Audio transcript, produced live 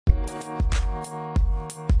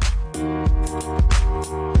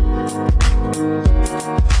Hey,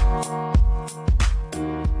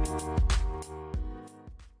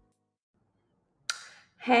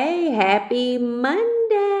 happy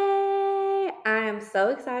Monday. I am so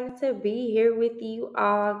excited to be here with you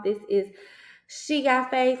all. This is She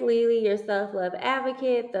Got Faith, LeLe, your self-love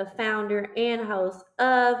advocate, the founder and host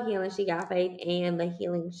of Healing She Got Faith and the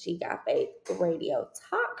Healing She Got Faith Radio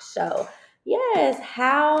Talk Show. Yes,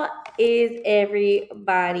 how is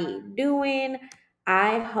everybody doing?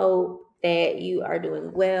 I hope that you are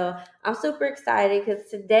doing well. I'm super excited because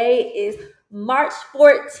today is March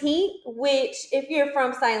 14th, which if you're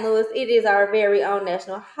from St. Louis, it is our very own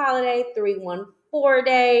national holiday, 314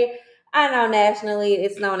 Day. I know nationally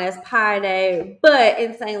it's known as Pi Day, but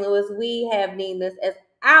in St. Louis, we have named this as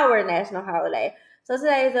our national holiday. So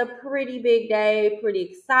today is a pretty big day, pretty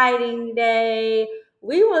exciting day.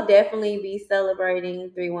 We will definitely be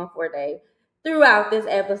celebrating 314 Day throughout this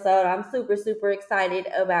episode. I'm super, super excited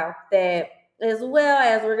about that, as well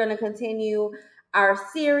as we're going to continue our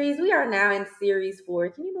series. We are now in series 4.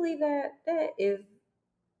 Can you believe that?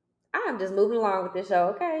 I'm just moving along with this show,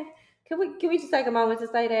 okay? Can we just take a moment to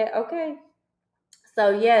say that, okay?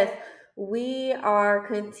 So yes, we are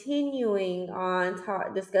continuing on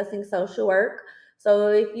discussing social work. So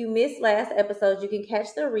if you missed last episode, you can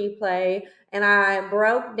catch the replay, and I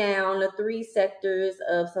broke down the 3 sectors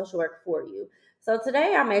of social work for you. So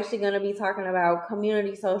today I'm actually going to be talking about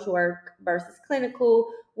community social work versus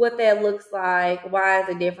clinical, what that looks like, why is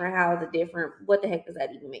it different, how is it different, what the heck does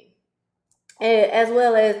that even mean? As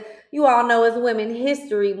well as, you all know, it's Women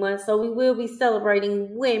History Month, so we will be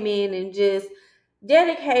celebrating women and just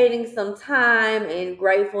dedicating some time and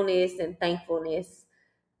gratefulness and thankfulness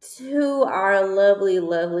to our lovely,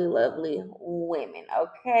 lovely, lovely women,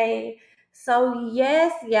 okay? So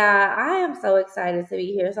yes, yeah, I am so excited to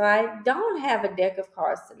be here. So I don't have a deck of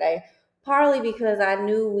cards today, partly because I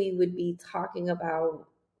knew we would be talking about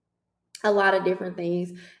a lot of different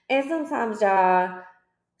things. And sometimes, y'all,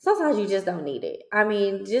 sometimes you just don't need it. I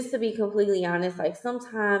mean, just to be completely honest, like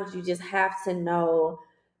sometimes you just have to know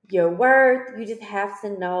your worth. You just have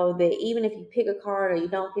to know that even if you pick a card or you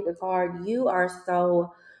don't pick a card, you are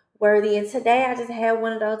so worthy. And today I just had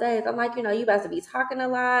one of those days. I'm like, you about to be talking a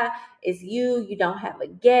lot. It's you don't have a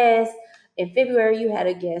guest. In February, you had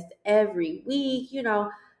a guest every week.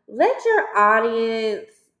 Let your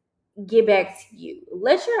audience get back to you.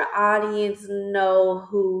 Let your audience know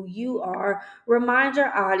who you are. Remind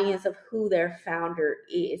your audience of who their founder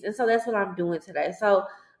is. And so that's what I'm doing today. So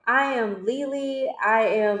I am LeLe. I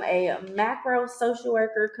am a macro social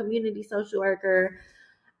worker, community social worker.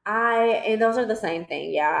 And those are the same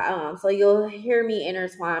thing, yeah. So you'll hear me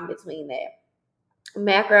intertwine between that.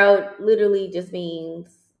 Macro literally just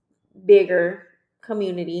means bigger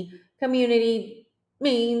community. Community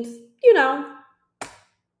means,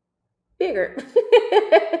 bigger.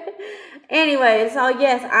 Anyway, so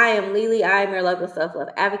yes, I am LeLe. I am your local self-love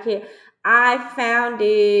advocate. I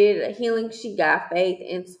founded Healing She Got Faith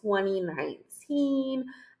in 2019.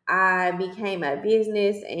 I became a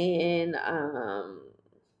business in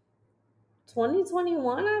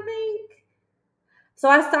 2021, I think. So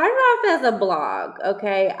I started off as a blog,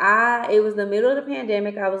 okay? It was the middle of the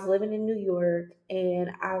pandemic. I was living in New York,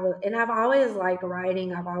 and I've always liked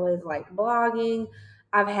writing. I've always liked blogging.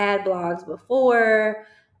 I've had blogs before,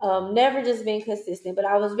 never just been consistent, but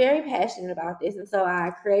I was very passionate about this. And so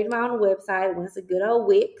I created my own website. Went to good old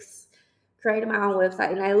Wix, created my own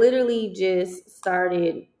website, and I literally just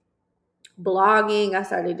started blogging. I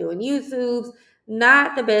started doing YouTubes.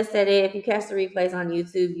 Not the best at it. If you catch the replays on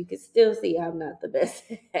YouTube, you can still see I'm not the best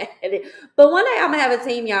at it. But one day I'm going to have a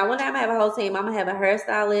team, y'all. One day I'm going to have a whole team. I'm going to have a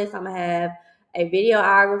hairstylist. I'm going to have a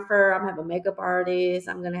videographer. I'm going to have a makeup artist.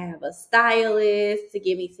 I'm going to have a stylist to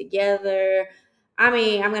get me together. I'm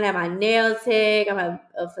going to have my nail tech. I'm going to have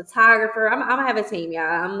a photographer. I'm going to have a team, y'all.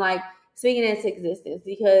 I'm like speaking into existence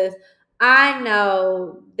because I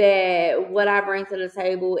know that what I bring to the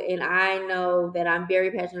table, and I know that I'm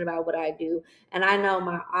very passionate about what I do, and I know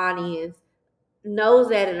my audience knows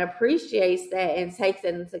that and appreciates that and takes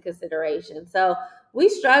it into consideration. So we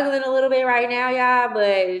struggling a little bit right now, y'all,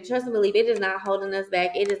 but trust and believe, it is not holding us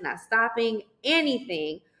back. It is not stopping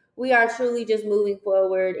anything. We are truly just moving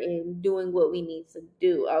forward and doing what we need to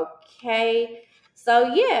do, okay?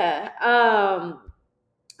 So, yeah,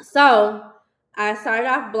 so I started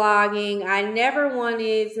off blogging. I never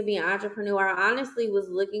wanted to be an entrepreneur. I honestly was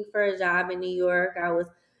looking for a job in New York. I was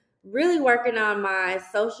really working on my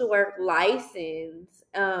social work license,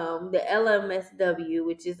 the LMSW,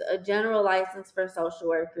 which is a general license for social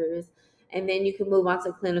workers. And then you can move on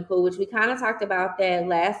to clinical, which we kind of talked about that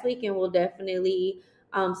last week, and we'll definitely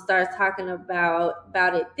start talking about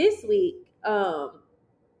it this week.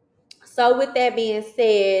 So with that being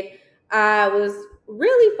said, I was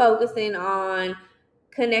really focusing on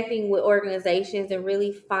connecting with organizations and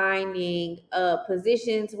really finding a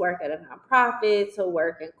position to work at a nonprofit, to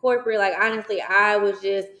work in corporate. Like, honestly, I was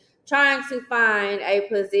just trying to find a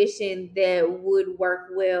position that would work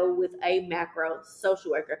well with a macro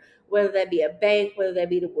social worker, whether that be a bank, whether that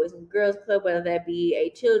be the Boys and Girls Club, whether that be a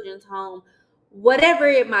children's home, whatever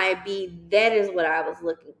it might be, that is what I was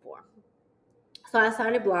looking for. So I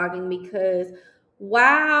started blogging because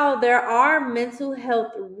while there are mental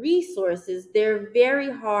health resources, they're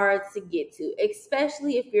very hard to get to,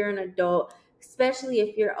 especially if you're an adult, especially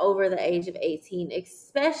if you're over the age of 18,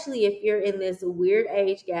 especially if you're in this weird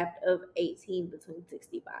age gap of 18 between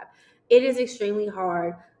 65. It is extremely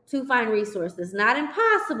hard to find resources. Not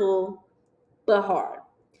impossible, but hard.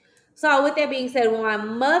 So with that being said, when my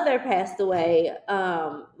mother passed away,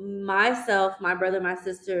 myself, my brother, my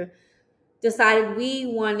sister, decided we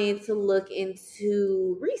wanted to look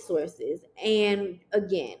into resources. And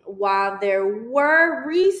again, while there were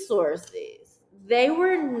resources, they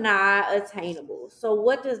were not attainable. So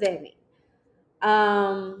what does that mean?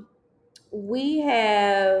 We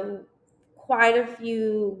have quite a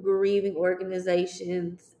few grieving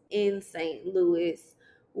organizations in St. Louis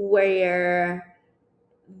where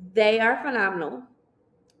they are phenomenal.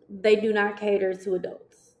 They do not cater to adults.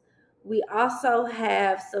 We also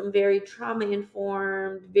have some very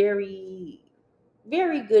trauma-informed, very,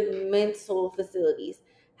 very good mental facilities.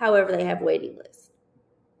 However, they have waiting lists.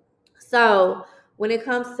 So when it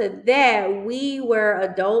comes to that, we were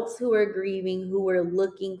adults who were grieving, who were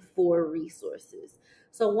looking for resources.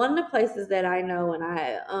 So one of the places that I know, and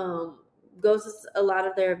I go to a lot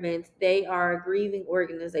of their events, they are a grieving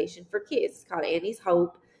organization for kids. It's called Annie's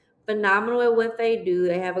Hope. Phenomenal at what they do.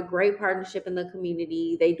 They have a great partnership in the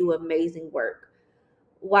community. They do amazing work.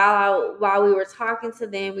 While we were talking to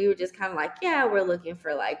them, we were just kind of like, yeah, we're looking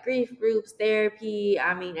for like grief groups, therapy.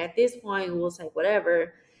 I mean, at this point, we'll take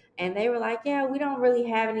whatever. And they were like, yeah, we don't really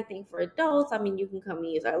have anything for adults. I mean, you can come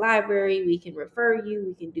and use our library. We can refer you.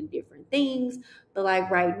 We can do different things. But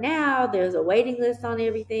like right now, there's a waiting list on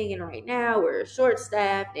everything. And right now, we're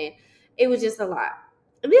short-staffed. And it was just a lot.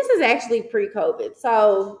 This is actually pre-COVID.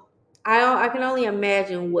 So I can only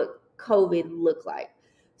imagine what COVID looked like.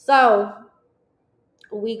 So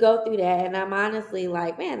we go through that, and I'm honestly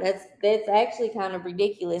like, man, that's actually kind of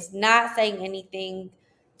ridiculous. Not saying anything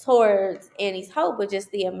towards Annie's Hope, but just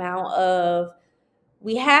the amount of,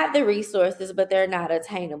 we have the resources, but they're not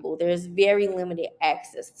attainable. There's very limited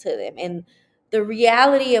access to them. And the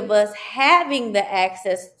reality of us having the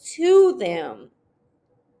access to them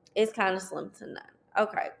is kind of slim to none.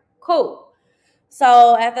 Okay, cool.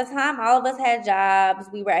 So at the time, all of us had jobs.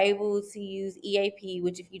 We were able to use EAP,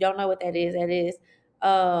 which if you don't know what that is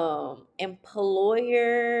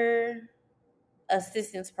Employer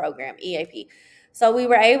Assistance Program, EAP. So we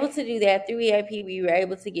were able to do that through EAP. We were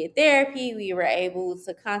able to get therapy. We were able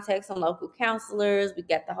to contact some local counselors. We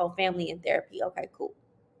got the whole family in therapy. Okay, cool.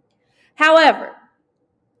 However,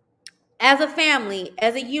 as a family,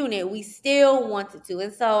 as a unit, we still wanted to.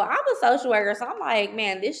 And so I'm a social worker, so I'm like,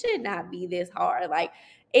 man, this should not be this hard. Like,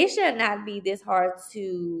 it should not be this hard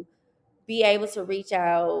to be able to reach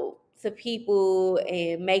out to people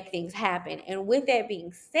and make things happen. And with that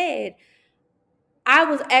being said, I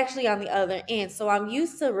was actually on the other end. So I'm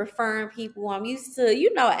used to referring people. I'm used to,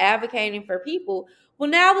 advocating for people. Well,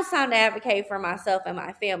 now it's time to advocate for myself and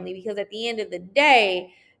my family, because at the end of the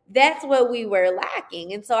day, that's what we were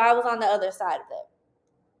lacking. And so I was on the other side of that.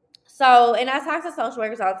 So, and I talk to social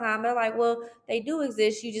workers all the time. They're like, well, they do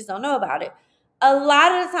exist. You just don't know about it. A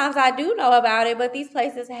lot of the times I do know about it, but these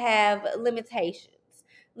places have limitations.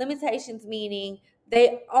 Limitations meaning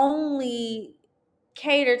they only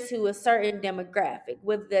cater to a certain demographic,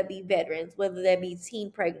 whether that be veterans, whether that be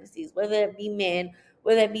teen pregnancies, whether that be men,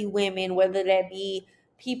 whether that be women, whether that be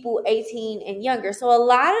people 18 and younger. So a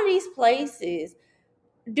lot of these places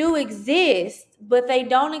do exist, but they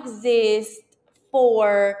don't exist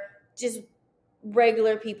for just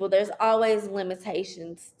regular people. There's always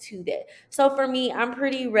limitations to that. So for me, I'm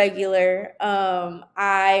pretty regular.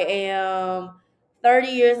 I am 30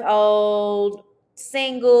 years old,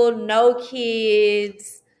 single, no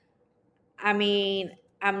kids. I mean,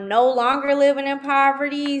 I'm no longer living in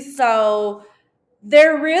poverty. So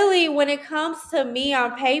they're really, when it comes to me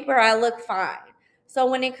on paper, I look fine. So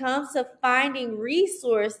when it comes to finding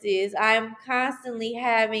resources, I'm constantly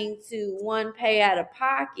having to, one, pay out of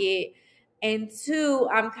pocket, and two,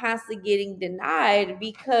 I'm constantly getting denied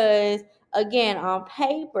because, again, on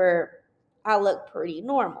paper, I look pretty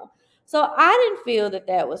normal. So I didn't feel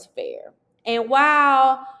that was fair. And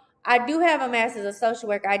while I do have a master's of social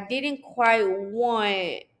work. I didn't quite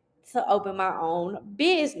want to open my own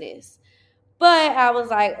business. But I was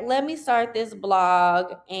like, let me start this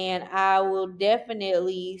blog and I will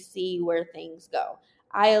definitely see where things go.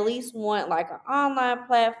 I at least want like an online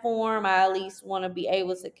platform. I at least want to be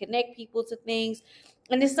able to connect people to things.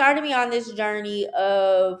 And it started me on this journey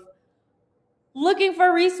of looking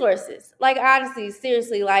for resources. Like, honestly,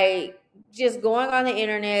 seriously, like just going on the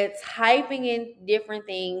internet, typing in different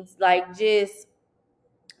things, like just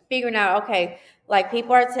figuring out, okay, like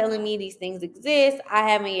people are telling me these things exist. I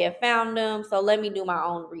haven't yet found them. So let me do my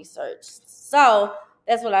own research. So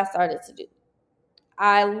that's what I started to do.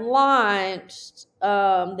 I launched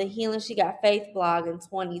the Healing She Got Faith blog in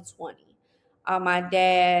 2020 on my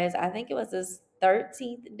dad's, I think it was his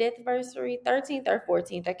 13th death anniversary, 13th or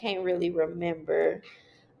 14th. I can't really remember.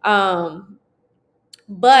 But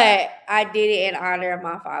I did it in honor of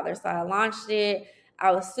my father. So I launched it.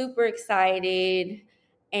 I was super excited.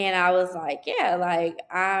 And I was like, yeah, like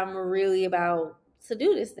I'm really about to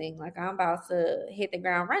do this thing. Like I'm about to hit the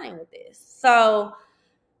ground running with this. So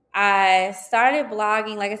I started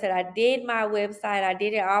blogging. Like I said, I did my website. I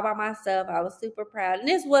did it all by myself. I was super proud. And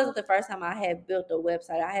this wasn't the first time I had built a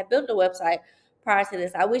website. I had built a website prior to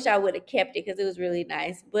this. I wish I would have kept it because it was really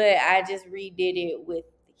nice. But I just redid it with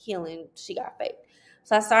Healing She Got Faith.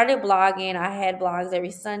 So I started blogging. I had blogs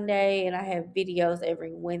every Sunday and I had videos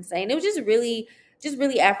every Wednesday. And it was just really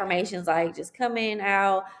affirmations, like just coming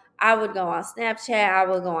out. I would go on Snapchat. I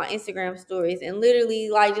would go on Instagram stories and literally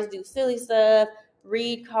like just do silly stuff,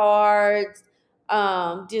 read cards,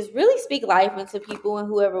 just really speak life into people and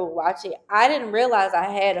whoever would watch it. I didn't realize I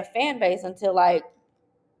had a fan base until like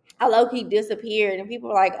I low-key disappeared and people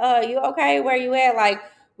were like, oh, you okay? Where you at? Like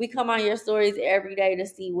we come on your stories every day to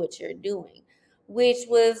see what you're doing, which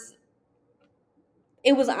was,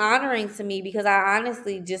 it was honoring to me because I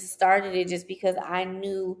honestly just started it just because I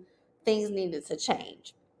knew things needed to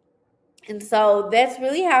change. And so that's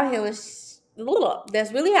really how Healing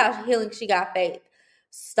She Got Faith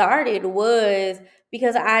started, was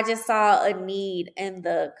because I just saw a need in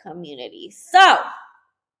the community. So,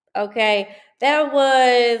 okay, that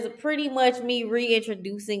was pretty much me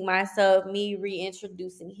reintroducing myself, me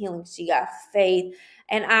reintroducing Healing She Got Faith.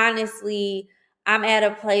 And honestly, I'm at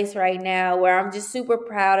a place right now where I'm just super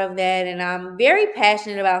proud of that. And I'm very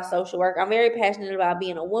passionate about social work. I'm very passionate about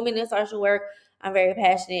being a woman in social work. I'm very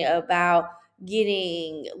passionate about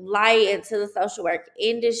getting light into the social work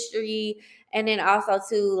industry. And then also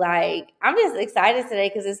too, like, I'm just excited today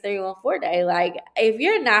because it's 314 day. Like, if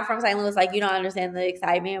you're not from St. Louis, like, you don't understand the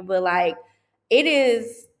excitement, but like, it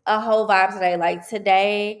is a whole vibe today. Like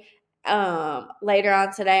today, later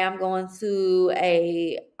on today, I'm going to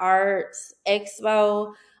a arts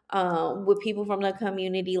expo with people from the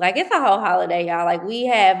community. Like, it's a whole holiday, y'all. Like, we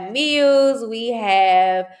have meals, we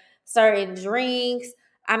have certain drinks.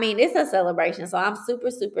 I mean, it's a celebration. So I'm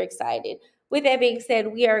super, super excited. With that being said,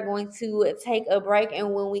 we are going to take a break.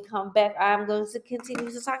 And when we come back, I'm going to continue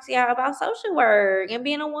to talk to y'all about social work and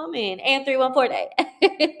being a woman and 314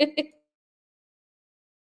 day.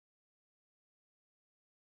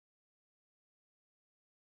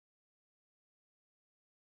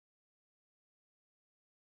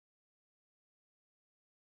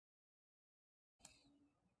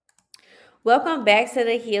 Welcome back to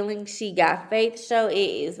the Healing She Got Faith show. It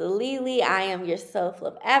is LeLe. I am your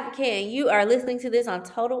self-love advocate, and you are listening to this on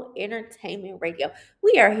Total Entertainment Radio.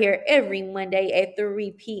 We are here every Monday at 3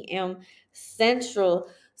 p.m. Central.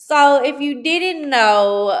 So if you didn't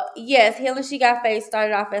know, yes, Healing She Got Faith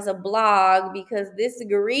started off as a blog because this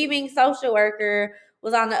grieving social worker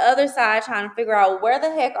was on the other side trying to figure out where the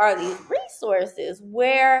heck are these resources?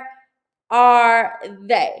 Where are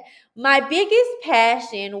they? My biggest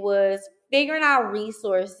passion was figuring out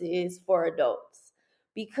resources for adults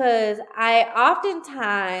because I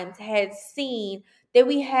oftentimes had seen that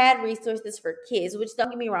we had resources for kids, which, don't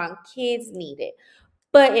get me wrong, kids need it.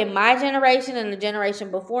 But in my generation and the generation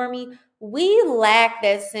before me, we lack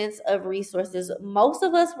that sense of resources. Most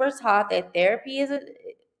of us were taught that therapy is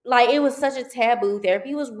like, it was such a taboo.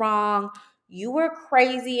 Therapy was wrong. You were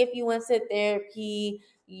crazy if you went to therapy.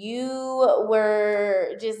 You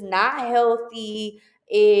were just not healthy.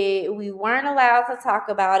 We weren't allowed to talk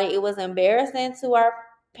about it. It was embarrassing to our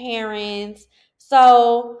parents.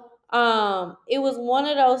 So it was one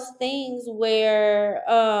of those things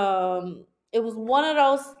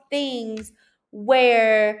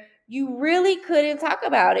where you really couldn't talk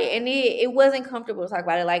about it, and it wasn't comfortable to talk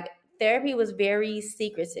about it. Like, therapy was very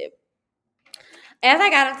secretive. as I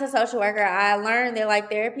got into social worker, I learned that like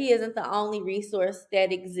therapy isn't the only resource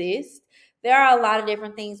that exists. There are a lot of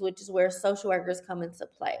different things, which is where social workers come into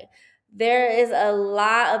play. There is a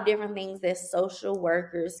lot of different things that social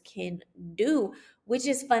workers can do, which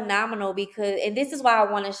is phenomenal because, and this is why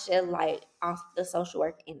I want to shed light on the social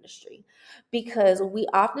work industry, because we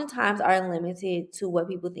oftentimes are limited to what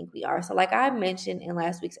people think we are. So like I mentioned in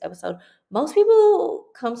last week's episode, most people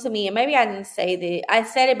come to me, and maybe I didn't say that. I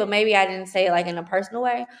said it, but maybe I didn't say it like in a personal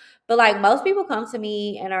way. But like most people come to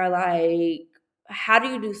me and are like, how do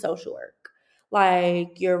you do social work?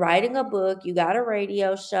 Like you're writing a book, you got a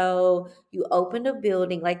radio show, you opened a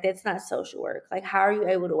building. Like that's not social work. Like how are you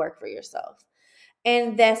able to work for yourself?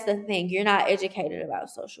 And that's the thing. You're not educated about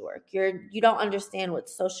social work. You don't understand what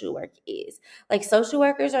social work is. Like social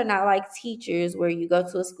workers are not like teachers where you go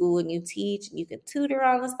to a school and you teach and you can tutor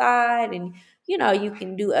on the side and you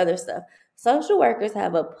can do other stuff. Social workers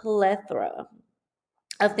have a plethora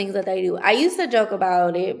of things that they do. I used to joke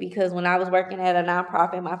about it because when I was working at a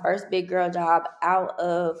nonprofit, my first big girl job out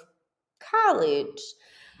of college,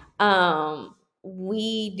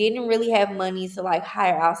 we didn't really have money to like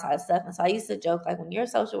hire outside stuff. And so I used to joke like when you're a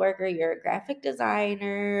social worker, you're a graphic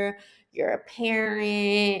designer, you're a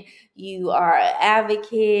parent, you are an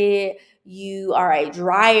advocate, you are a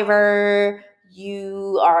driver,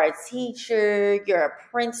 you are a teacher, you're a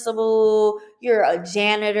principal, you're a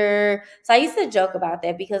janitor. So I used to joke about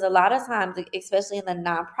that because a lot of times, especially in the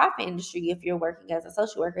nonprofit industry, if you're working as a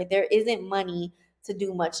social worker, there isn't money to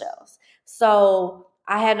do much else. So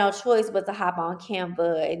I had no choice but to hop on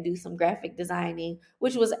Canva and do some graphic designing,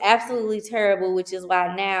 which was absolutely terrible, which is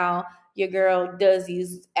why now your girl does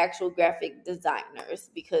use actual graphic designers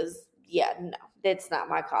because, no, that's not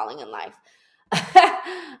my calling in life.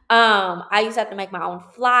 I used to have to make my own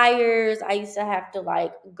flyers. I used to have to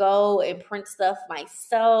like go and print stuff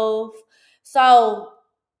myself. So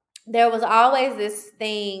there was always this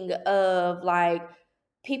thing of like,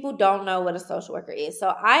 people don't know what a social worker is.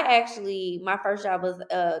 So my first job was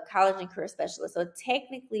a college and career specialist. So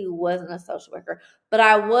technically wasn't a social worker, but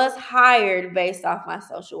I was hired based off my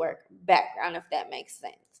social work background, if that makes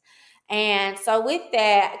sense. And so with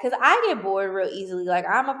that, because I get bored real easily, like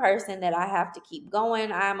I'm a person that I have to keep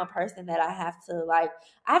going. I'm a person that I have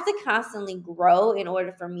to constantly grow in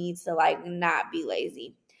order for me to like not be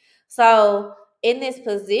lazy. So in this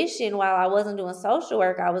position, while I wasn't doing social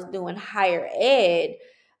work, I was doing higher ed.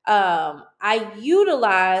 I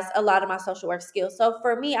utilized a lot of my social work skills. So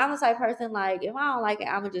for me, I'm the type of person, like, if I don't like it,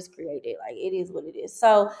 I'm going to just create it. Like, it is what it is.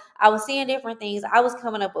 So I was seeing different things. I was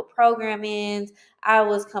coming up with programming. I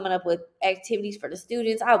was coming up with activities for the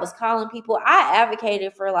students. I was calling people. I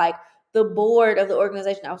advocated for, like, the board of the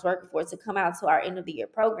organization I was working for to come out to our end of the year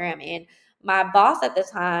program. And my boss at the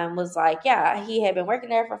time was like, yeah, he had been working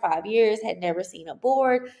there for 5 years, had never seen a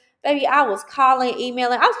board. Baby, I was calling,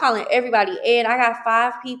 emailing. I was calling everybody. And I got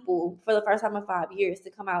 5 people for the first time in 5 years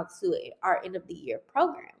to come out to our end of the year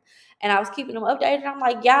program. And I was keeping them updated. I'm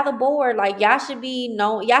like, y'all the board. Like, y'all should be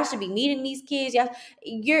meeting these kids.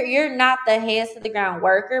 You're not the hands to the ground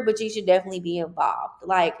worker, but you should definitely be involved.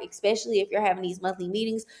 Like, especially if you're having these monthly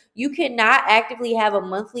meetings. You cannot actively have a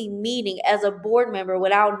monthly meeting as a board member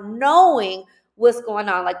without knowing what's going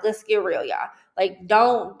on. Like, let's get real, y'all. Like,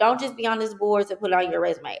 don't just be on this board to put on your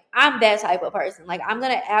resume. I'm that type of person. Like, I'm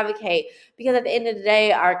going to advocate because at the end of the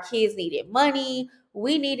day, our kids needed money.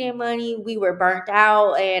 We needed money. We were burnt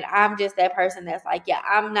out. And I'm just that person that's like, yeah,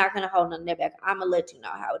 I'm not going to hold nothing back. I'm going to let you know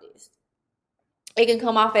how it is. It can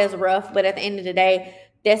come off as rough, but at the end of the day,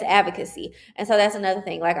 that's advocacy. And so that's another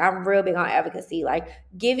thing. Like, I'm real big on advocacy. Like,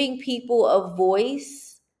 giving people a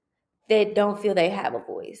voice that don't feel they have a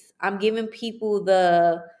voice. I'm giving people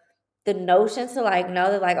the notion to like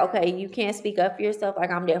know that like, okay, you can't speak up for yourself.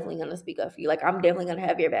 Like, I'm definitely going to speak up for you. Like, I'm definitely going to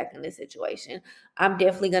have your back in this situation. I'm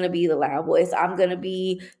definitely going to be the loud voice. I'm going to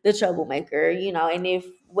be the troublemaker, and if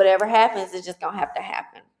whatever happens, it's just going to have to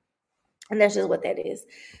happen. And that's just what that is.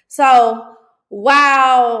 So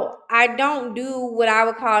while I don't do what I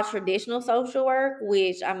would call traditional social work,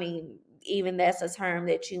 which, I mean, even that's a term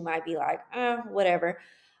that you might be like, whatever.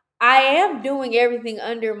 I am doing everything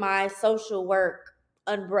under my social work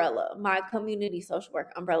umbrella, my community social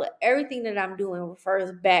work umbrella. Everything that I'm doing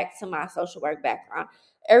refers back to my social work background.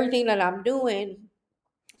 Everything that I'm doing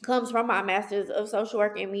comes from my master's of social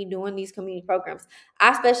work and me doing these community programs.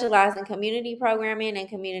 I specialize in community programming and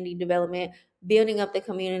community development, building up the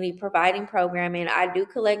community, providing programming. I do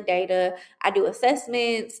collect data. I do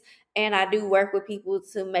assessments. And I do work with people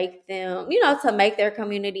to make them, to make their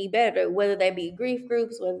community better, whether that be grief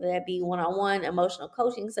groups, whether that be one-on-one emotional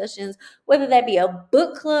coaching sessions, whether that be a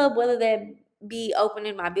book club, whether that be open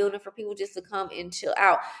in my building for people just to come and chill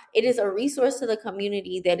out. It is a resource to the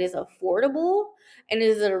community that is affordable, and it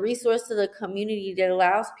is a resource to the community that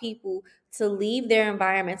allows people to leave their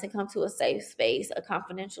environments and come to a safe space, a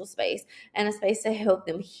confidential space, and a space to help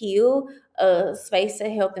them heal, a space to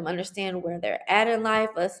help them understand where they're at in life,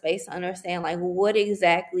 a space to understand like what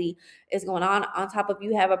exactly is going on. On top of,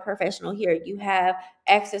 you have a professional here, you have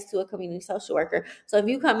access to a community social worker. So if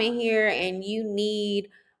you come in here and you need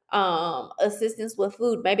assistance with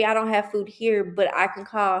food, maybe I don't have food here, but I can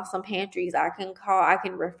call some pantries, I can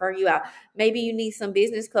refer you out. Maybe you need some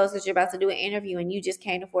business clothes because you're about to do an interview and you just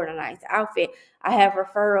can't afford a nice outfit. I have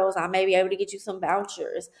referrals, I may be able to get you some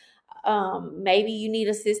vouchers. Maybe you need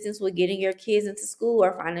assistance with getting your kids into school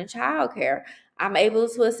or finding childcare. I'm able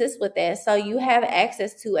to assist with that. So you have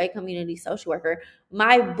access to a community social worker.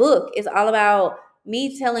 My book is all about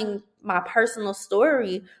me telling my personal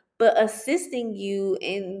story, but assisting you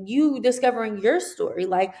in you discovering your story.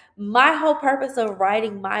 Like, my whole purpose of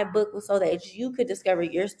writing my book was so that you could discover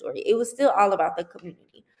your story. It was still all about the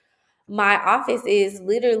community. My office is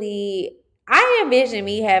literally, I envision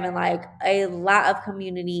me having like a lot of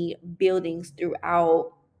community buildings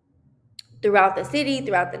throughout the city,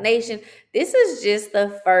 throughout the nation. This is just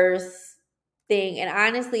the first thing. And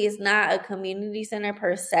honestly, it's not a community center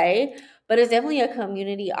per se, but it's definitely a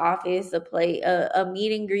community office, a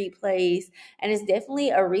meet and greet place. And it's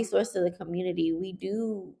definitely a resource to the community. We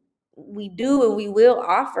do and we will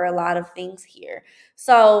offer a lot of things here.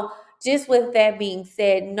 So just with that being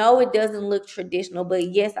said, no, it doesn't look traditional,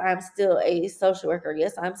 but yes, I'm still a social worker.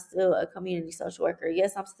 Yes, I'm still a community social worker.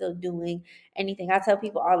 Yes, I'm still doing anything. I tell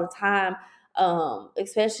people all the time,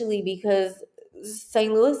 especially because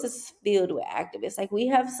St. Louis is filled with activists. Like, we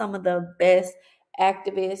have some of the best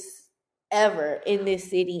activists ever in this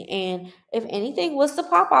city. And if anything was to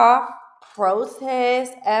pop off,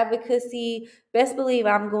 protest, advocacy, best believe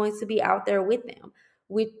I'm going to be out there with them.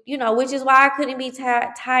 Which is why I couldn't be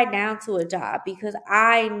tied down to a job, because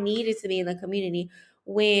I needed to be in the community.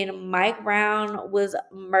 When Mike Brown was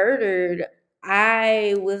murdered,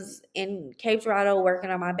 I was in Cape Girardeau working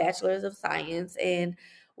on my bachelor's of science. And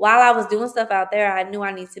while I was doing stuff out there, I knew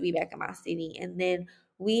I needed to be back in my city. And then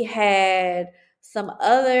we had some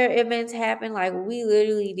other events happen. Like, we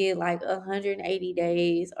literally did like 180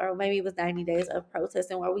 days, or maybe it was 90 days of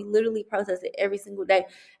protesting, where we literally protested every single day.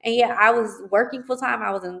 And yeah, I was working full time. I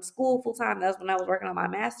was in school full time. That's when I was working on my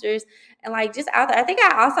master's. And like, just out there, I think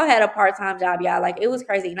I also had a part-time job, y'all. Like, it was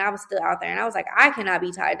crazy. And I was still out there. And I was like, I cannot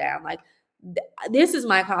be tied down. Like, this is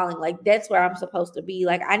my calling. Like, that's where I'm supposed to be.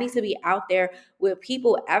 Like, I need to be out there with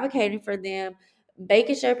people, advocating for them,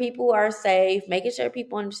 making sure people are safe, making sure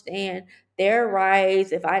people understand their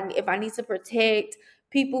rights. If I need to protect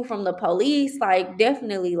people from the police, like,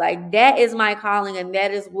 definitely, like, that is my calling, and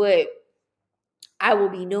that is what I will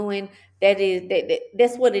be doing.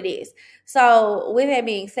 That's what it is. So with that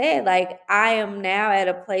being said, like, I am now at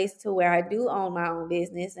a place to where I do own my own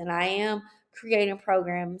business, and I am creating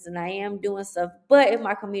programs, and I am doing stuff. But if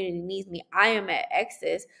my community needs me, I am at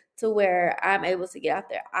access to where I'm able to get out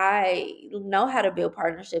there. I know how to build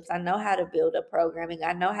partnerships. I know how to build a programming.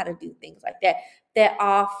 I know how to do things like that. That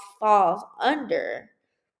all falls under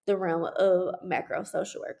the realm of macro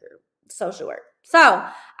social work. So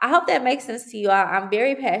I hope that makes sense to you. I'm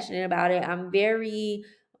very passionate about it. I'm very,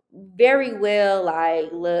 very well like,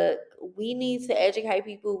 look, we need to educate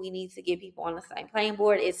people. We need to get people on the same playing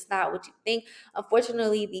board. It's not what you think.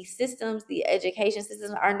 Unfortunately, the education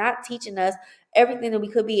systems are not teaching us everything that we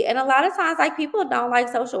could be. And a lot of times, like, people don't like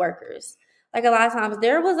social workers. Like, a lot of times,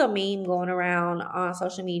 there was a meme going around on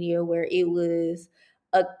social media where it was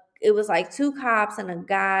like two cops and a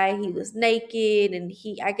guy. He was naked, and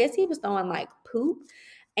I guess he was throwing like poop.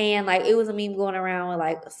 And like, it was a meme going around with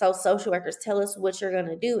like, so social workers, tell us what you're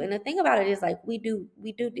gonna do. And the thing about it is, like, we do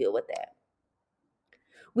deal with that.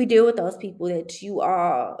 We deal with those people that you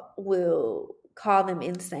all will call them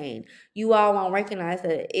insane. You all won't recognize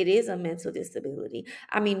that it is a mental disability.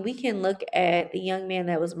 I mean, we can look at the young man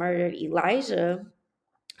that was murdered, Elijah,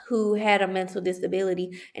 who had a mental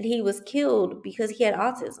disability, and he was killed because he had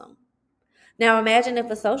autism. Now, imagine if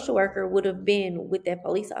a social worker would have been with that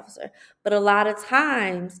police officer. But a lot of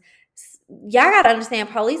times, y'all got to understand,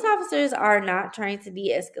 police officers are not trained to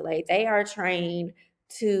de-escalate. They are trained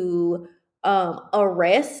to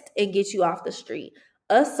arrest and get you off the street.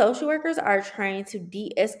 Us social workers are trained to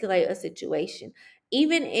de-escalate a situation.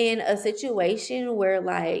 Even in a situation where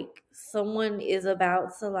like someone is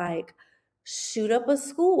about to like shoot up a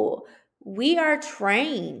school, we are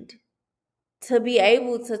trained to be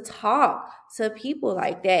able to talk to people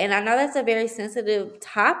like that. And I know that's a very sensitive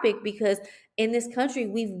topic, because in this country.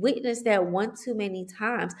 We've witnessed that one too many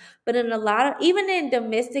times. But in a lot of, even in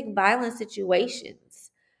domestic violence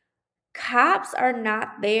situations, cops are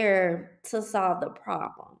not there to solve the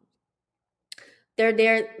problem. They're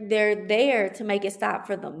there to make it stop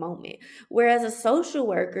for the moment. Whereas a social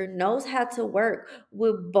worker knows how to work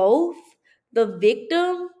with both the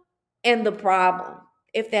victim and the problem,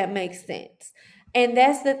 if that makes sense. And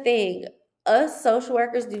that's the thing. Us social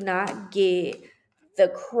workers do not get the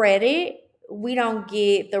credit. We don't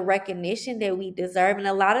get the recognition that we deserve. And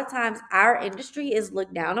a lot of times our industry is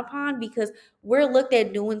looked down upon because we're looked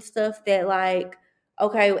at doing stuff that, like,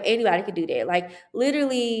 okay, anybody could do that. Like,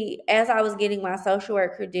 literally, as I was getting my social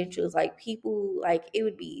work credentials, like, people, like, it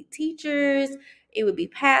would be teachers, it would be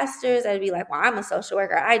pastors. I'd be like, well, I'm a social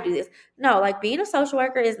worker, I do this. No, like, being a social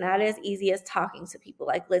worker is not as easy as talking to people.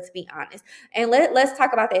 Like, let's be honest. And let's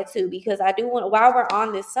talk about that too, because I do want, while we're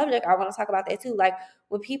on this subject, I want to talk about that too. Like,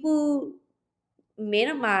 when people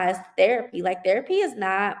minimize therapy, like, therapy is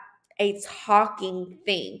not a talking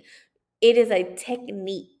thing. It is a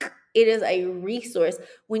technique. It is a resource.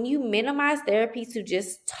 When you minimize therapy to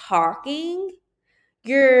just talking,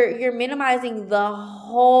 you're minimizing the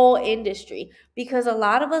whole industry, because a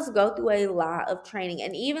lot of us go through a lot of training.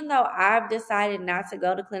 And even though I've decided not to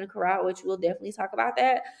go the clinical route, which we'll definitely talk about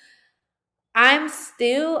that, I'm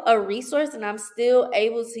still a resource and I'm still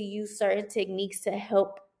able to use certain techniques to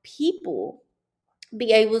help people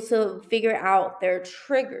be able to figure out their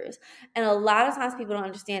triggers. And a lot of times people don't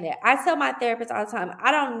understand that. I tell my therapist all the time,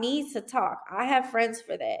 I don't need to talk. I have friends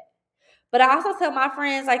for that. But I also tell my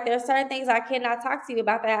friends, like, there's certain things I cannot talk to you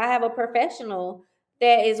about, that I have a professional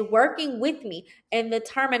that is working with me. And the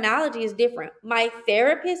terminology is different. My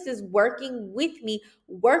therapist is working with me,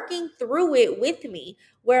 working through it with me,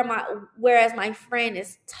 whereas my friend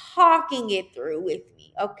is talking it through with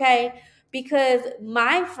me, okay? Because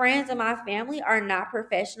my friends and my family are not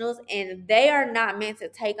professionals, and they are not meant to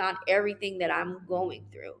take on everything that I'm going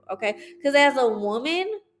through, okay? Because as a woman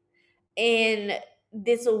in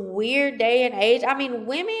this weird day and age, I mean,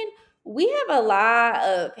 women, we have a lot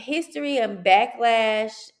of history and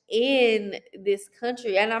backlash in this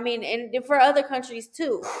country. And I mean, and for other countries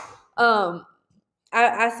too.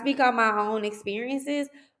 I speak on my own experiences,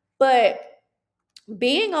 but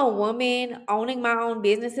being a woman, owning my own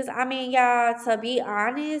businesses, I mean, y'all, to be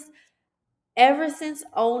honest, ever since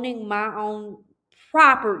owning my own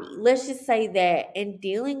property, let's just say that, and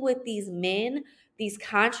dealing with these men, these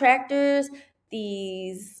contractors,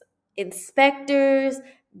 these inspectors,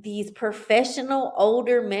 these professional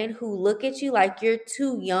older men who look at you like you're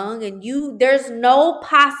too young, and there's no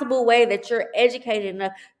possible way that you're educated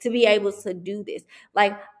enough to be able to do this.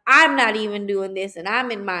 Like, I'm not even doing this, and I'm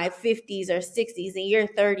in my 50s or 60s, and you're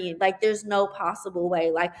 30, and like, there's no possible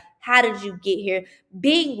way. Like, how did you get here?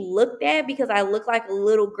 Being looked at because I look like a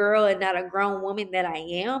little girl and not a grown woman that I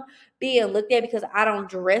am, being looked at because I don't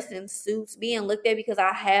dress in suits, being looked at because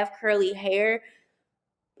I have curly hair.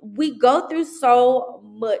 We go through so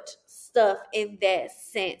much stuff in that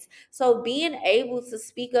sense. So being able to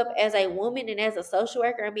speak up as a woman and as a social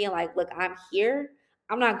worker and being like, look, I'm here.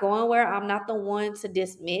 I'm not going where. I'm not the one to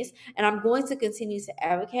dismiss, and I'm going to continue to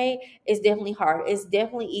advocate. It's definitely hard. It's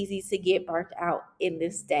definitely easy to get burnt out in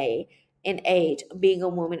this day and age, being a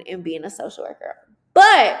woman and being a social worker.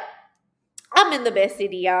 But I'm in the best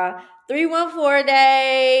city, y'all. 314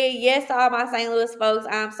 day. Yes, all my St. Louis folks.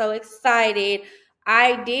 I'm so excited.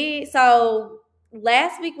 I did. So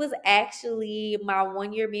last week was actually my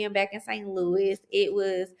 1 year being back in St. Louis.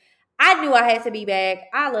 I knew I had to be back.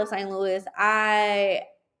 I love St. Louis.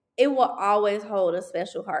 It will always hold a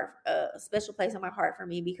special place in my heart for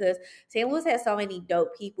me, because St. Louis has so many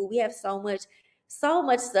dope people. We have so much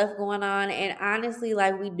stuff going on. And honestly,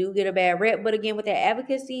 like, we do get a bad rep. But again, with that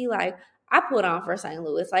advocacy, like, I put on for St.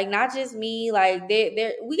 Louis. Like, not just me. Like,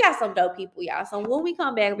 we got some dope people, y'all. So when we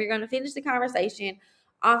come back, we're going to finish the conversation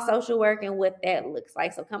on social work and what that looks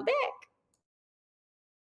like. So come back.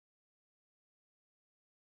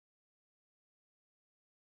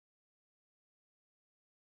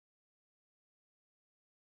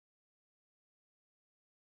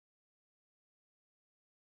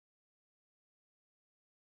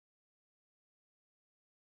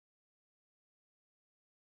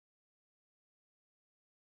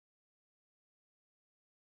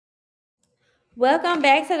 Welcome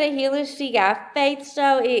back to the Healing She Got Faith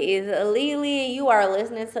show. It is LeLe. You are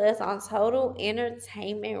listening to us on Total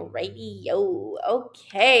Entertainment Radio.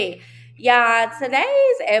 Okay. Y'all,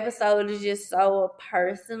 today's episode is just so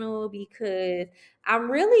personal because I'm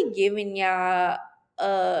really giving y'all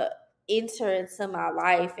a enter into my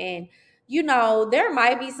life. And there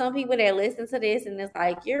might be some people that listen to this and it's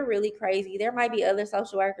like, you're really crazy. There might be other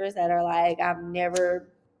social workers that are like, I've never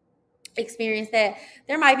experienced that.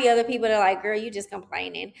 There might be other people that are like, girl, you just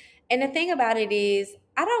complaining. And the thing about it is,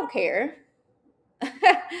 I don't care.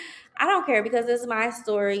 I don't care, because it's my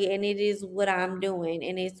story and it is what I'm doing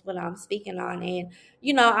and it's what I'm speaking on. And,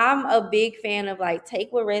 I'm a big fan of like,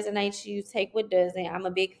 take what resonates you, take what doesn't. I'm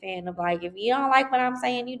a big fan of like, if you don't like what I'm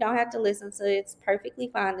saying, you don't have to listen to it. It's perfectly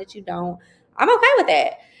fine that you don't. I'm okay with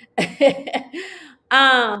that.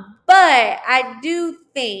 But I do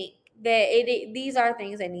think that these are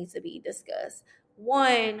things that need to be discussed.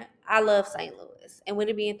 One, I love St. Louis. And with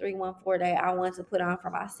it being 314 Day, I want to put on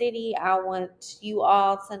for my city. I want you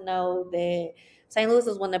all to know that St. Louis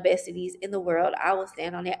is one of the best cities in the world. I will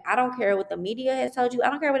stand on it. I don't care what the media has told you. I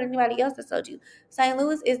don't care what anybody else has told you. St.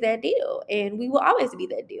 Louis is that deal. And we will always be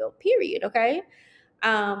that deal, period, okay?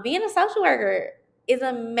 Being a social worker is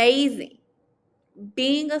amazing.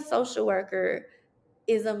 Being a social worker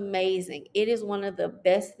is amazing. It is one of the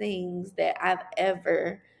best things that I've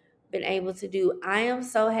ever been able to do. I am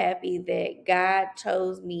so happy that God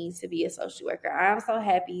chose me to be a social worker. I'm so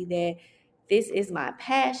happy that this is my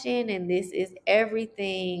passion and this is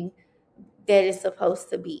everything that is supposed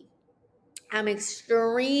to be. I'm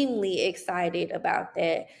extremely excited about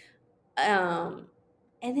that. And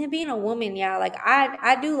then being a woman, y'all, like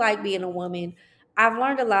I do like being a woman. I've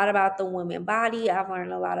learned a lot about the woman body. I've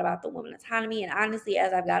learned a lot about the woman autonomy. And honestly,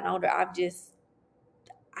 as I've gotten older, I've just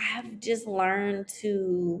learned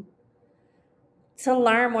to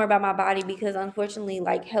learn more about my body, because unfortunately,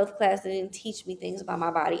 like, health class didn't teach me things about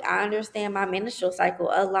my body. I understand my menstrual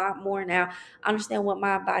cycle a lot more now. I understand what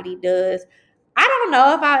my body does. I don't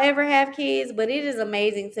know if I'll ever have kids, but it is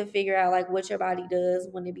amazing to figure out like what your body does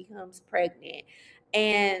when it becomes pregnant.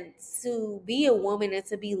 And to be a woman and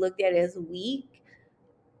to be looked at as weak,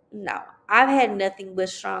 no. I've had nothing but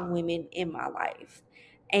strong women in my life.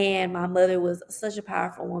 And my mother was such a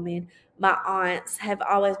powerful woman. My aunts have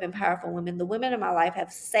always been powerful women. The women in my life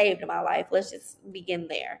have saved my life. Let's just begin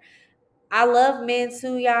there. I love men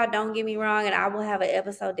too, y'all. Don't get me wrong. And I will have an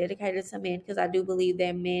episode dedicated to men, because I do believe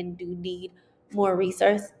that men do need more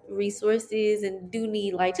resources and do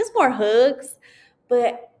need like just more hugs.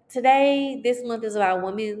 But today, this month is about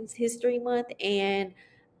Women's History Month. And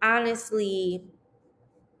honestly,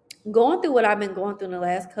 going through what I've been going through in the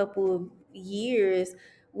last couple of years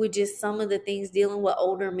with just some of the things dealing with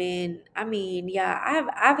older men. I mean, yeah,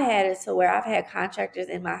 I've had it to where I've had contractors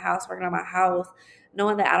in my house working on my house,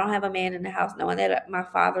 knowing that I don't have a man in the house, knowing that my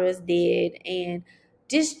father is dead, and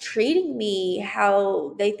just treating me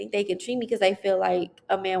how they think they can treat me because they feel like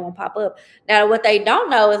a man won't pop up. Now, what they don't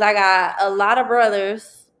know is I got a lot of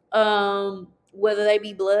brothers, whether they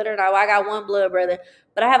be blood or not. Well, I got one blood brother,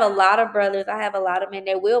 but I have a lot of brothers. I have a lot of men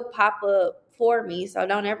that will pop up for me. So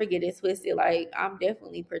don't ever get it twisted. Like, I'm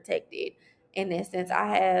definitely protected in that sense.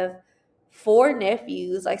 I have 4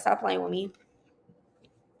 nephews. Like, stop playing with me.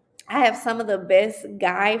 I have some of the best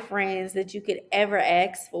guy friends that you could ever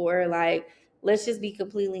ask for. Like, let's just be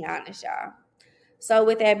completely honest, y'all. So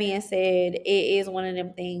with that being said, it is one of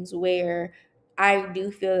them things where I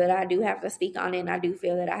do feel that I do have to speak on it, and I do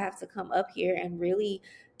feel that I have to come up here and really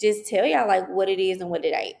just tell y'all like what it is and what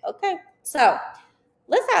it ain't. Okay, so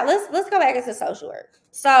let's go back into social work.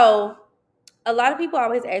 So a lot of people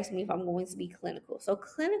always ask me if I'm going to be clinical. So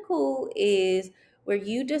clinical is where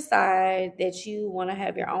you decide that you want to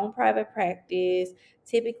have your own private practice.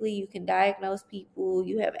 Typically, you can diagnose people.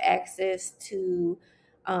 You have access to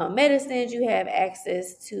medicines. You have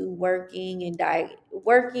access to working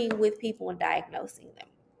with people and diagnosing them.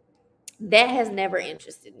 That has never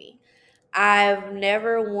interested me. I've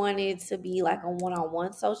never wanted to be like a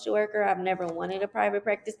one-on-one social worker. I've never wanted a private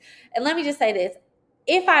practice. And let me just say this.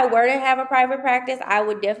 If I were to have a private practice, I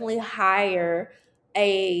would definitely hire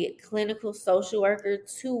a clinical social worker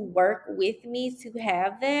to work with me to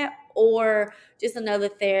have that, or just another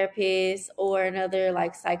therapist or another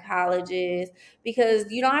like psychologist, because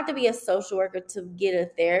you don't have to be a social worker to get a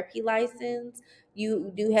therapy license.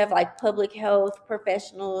 You do have like public health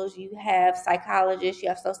professionals, you have psychologists, you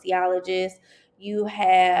have sociologists, you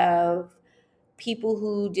have people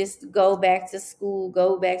who just go back to school,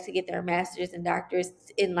 go back to get their masters and doctors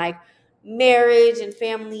in like marriage and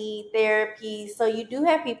family therapy. So you do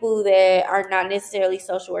have people that are not necessarily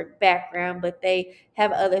social work background, but they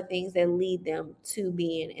have other things that lead them to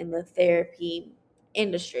being in the therapy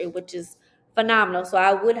industry, which is phenomenal. So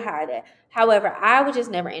I would hire that. However, I was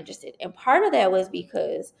just never interested. And part of that was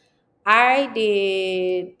because I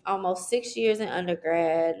did almost 6 years in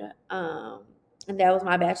undergrad, and that was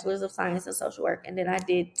my bachelor's of science in social work. And then I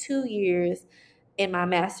did 2 years in my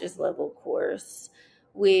master's level course,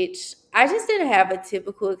 which I just didn't have a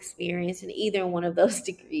typical experience in either one of those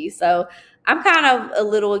degrees. So I'm kind of a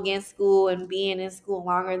little against school and being in school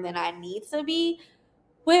longer than I need to be.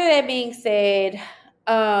 With that being said,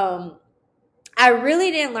 I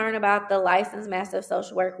really didn't learn about the licensed master of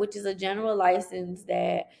social work, which is a general license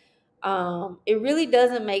that it really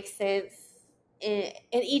doesn't make sense. And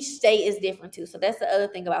each state is different too. So that's the other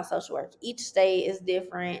thing about social work. Each state is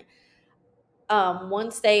different. One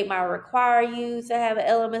state might require you to have an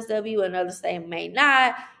LMSW, another state may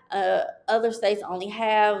not. Other states only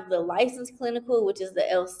have the licensed clinical, which is the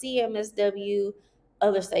LCMSW.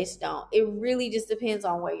 Other states don't. It really just depends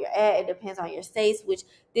on where you're at. It depends on your states, which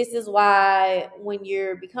this is why when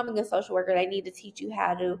you're becoming a social worker, they need to teach you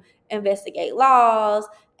how to investigate laws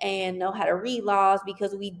and know how to read laws,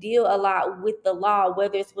 because we deal a lot with the law,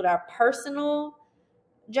 whether it's with our personal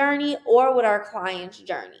journey or with our clients'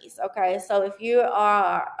 journeys. Okay, so if you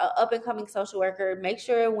are an up and coming social worker, make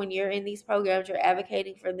sure when you're in these programs, you're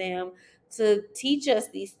advocating for them to teach us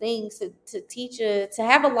these things, to teach us, to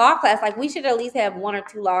have a law class. Like, we should at least have 1 or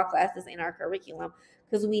 2 law classes in our curriculum,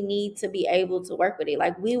 because we need to be able to work with it.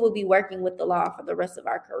 Like, we will be working with the law for the rest of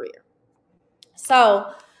our career.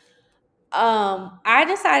 So I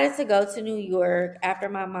decided to go to New York after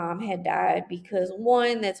my mom had died because,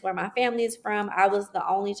 one, that's where my family is from. I was the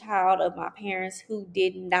only child of my parents who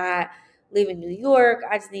did not live in New York.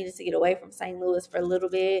 I just needed to get away from St. Louis for a little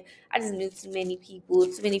bit. I just knew too many people.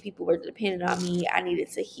 Too many people were dependent on me. I needed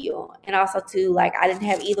to heal. And also, too, like, I didn't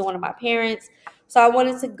have either one of my parents. So I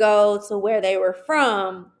wanted to go to where they were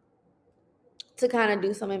from to kind of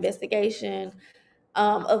do some investigation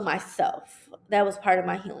of myself. That was part of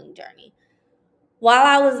my healing journey. While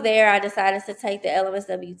I was there, I decided to take the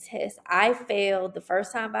LMSW test. I failed the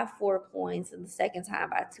first time by 4 points and the second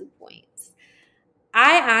time by 2 points.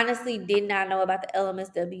 I honestly did not know about the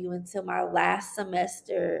LMSW until my last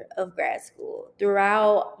semester of grad school.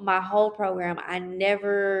 Throughout my whole program, I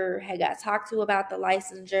never had got talked to about the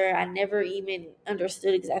licensure. I never even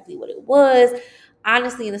understood exactly what it was.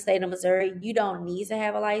 Honestly, in the state of Missouri, you don't need to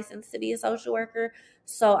have a license to be a social worker.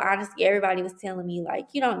 So honestly, everybody was telling me, like,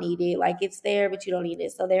 you don't need it. Like, it's there, but you don't need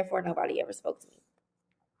it. So therefore, nobody ever spoke to me.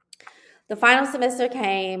 The final semester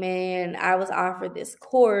came and I was offered this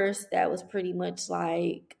course that was pretty much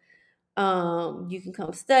like, you can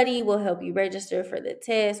come study, we'll help you register for the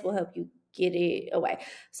test, we'll help you get it away.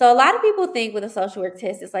 So a lot of people think with a social work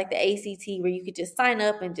test, it's like the ACT where you could just sign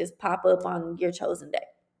up and just pop up on your chosen day.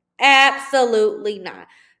 Absolutely not.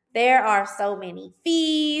 There are so many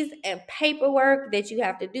fees and paperwork that you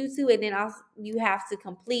have to do to, and then also you have to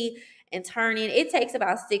complete and turn in. It takes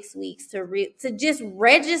about 6 weeks to just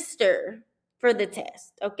register for the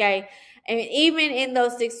test, okay? And even in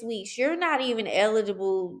those 6 weeks, you're not even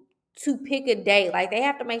eligible to pick a date. Like, they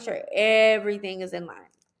have to make sure everything is in line.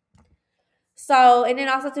 So, and then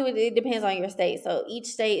also too, it depends on your state. So each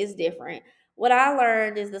state is different. What I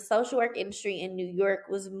learned is the social work industry in New York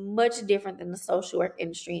was much different than the social work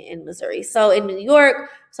industry in Missouri. So in New York,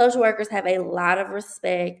 social workers have a lot of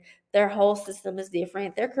respect. Their whole system is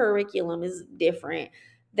different. Their curriculum is different.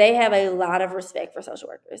 They have a lot of respect for social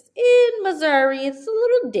workers. In Missouri, it's a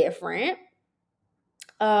little different.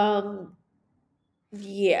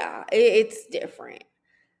 Yeah, it's different.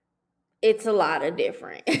 It's a lot of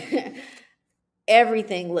different.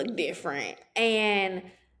 Everything looked different. And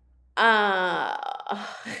while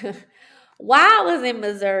I was in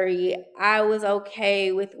Missouri, I was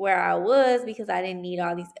okay with where I was because I didn't need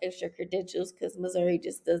all these extra credentials, because Missouri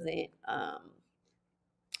just doesn't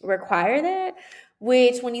require that,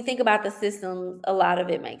 which when you think about the systems, a lot of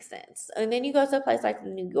it makes sense. And then you go to a place like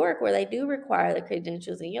New York where they do require the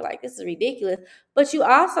credentials and you're like, this is ridiculous. But you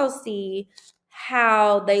also see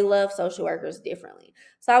how they love social workers differently.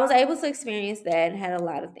 So I was able to experience that and had a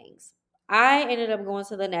lot of things. I ended up going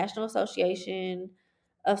to the National Association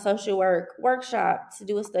of Social Work workshop to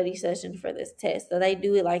do a study session for this test. So they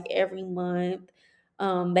do it like every month.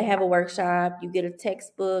 They have a workshop, you get a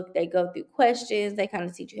textbook, they go through questions, they kind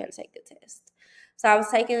of teach you how to take the test. So I was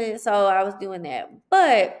taking it, so I was doing that.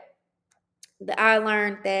 But I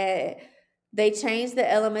learned that they changed the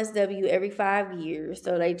LMSW every 5 years.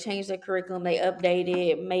 So they changed the curriculum, they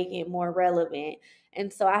updated it, make it more relevant.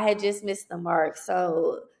 And so I had just missed the mark.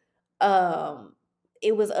 So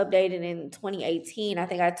it was updated in 2018. I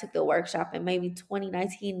think I took the workshop in maybe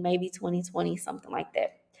 2019, maybe 2020, something like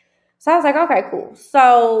that. So I was like, okay, cool.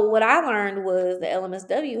 So what I learned was the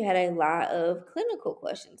LMSW had a lot of clinical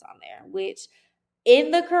questions on there, which in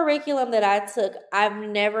the curriculum that I took, I've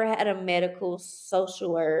never had a medical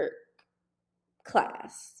social work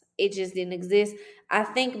class. it just didn't exist. I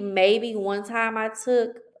think maybe one time I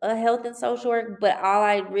took a health and social work, but all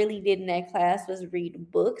I really did in that class was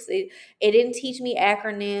read books. It didn't teach me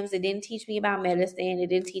acronyms. It didn't teach me about medicine. It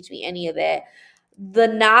didn't teach me any of that. The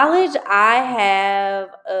knowledge I have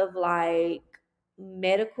of like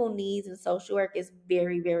medical needs and social work is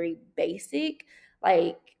very, very basic.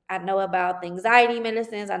 Like, I know about the anxiety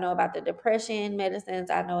medicines. I know about the depression medicines.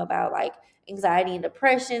 I know about like anxiety and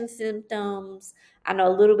depression symptoms. I know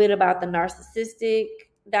a little bit about the narcissistic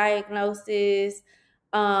diagnosis.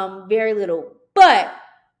 Very little. But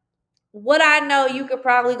what I know, you could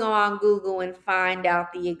probably go on Google and find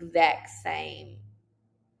out the exact same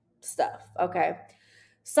stuff. Okay.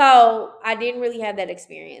 So I didn't really have that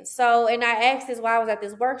experience. So, and I asked this while I was at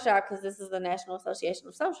this workshop, because this is the National Association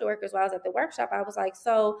of Social Workers. While I was at the workshop, I was like,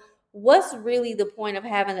 so what's really the point of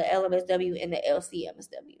having the LMSW and the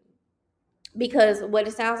LCMSW? Because what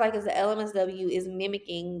it sounds like is the LMSW is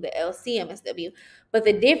mimicking the LCMSW. But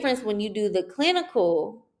the difference when you do the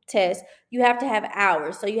clinical test, you have to have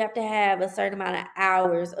hours. So you have to have a certain amount of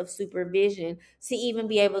hours of supervision to even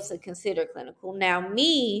be able to consider clinical. Now,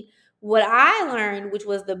 what I learned, which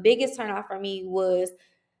was the biggest turnoff for me, was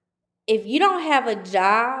if you don't have a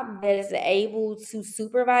job that is able to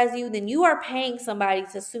supervise you, then you are paying somebody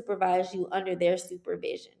to supervise you under their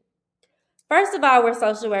supervision. First of all, we're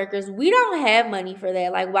social workers. We don't have money for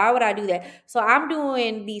that. Like, why would I do that? So I'm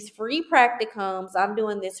doing these free practicums. I'm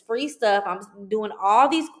doing this free stuff. I'm doing all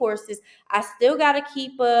these courses. I still got to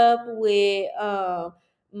keep up with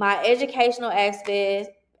my educational aspect.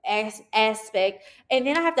 And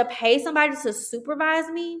then I have to pay somebody to supervise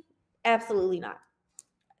me? Absolutely not.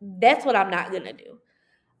 That's what I'm not going to do.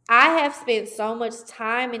 I have spent so much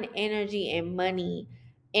time and energy and money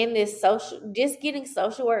in this just getting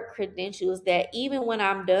social work credentials, that even when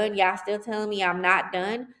I'm done, y'all still telling me I'm not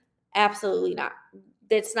done? Absolutely not.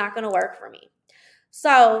 That's not going to work for me.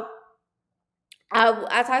 So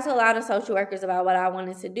I talked to a lot of social workers about what I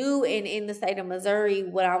wanted to do. And in the state of Missouri,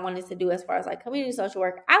 what I wanted to do as far as like community social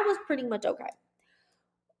work, I was pretty much okay.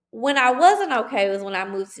 When I wasn't okay was when I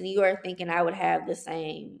moved to New York, thinking I would have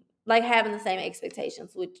having the same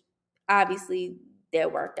expectations, which obviously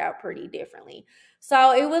that worked out pretty differently.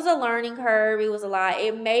 So it was a learning curve. It was a lot.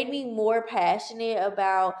 It made me more passionate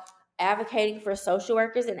about advocating for social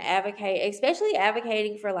workers and especially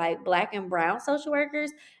advocating for like Black and brown social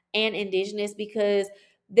workers and Indigenous, because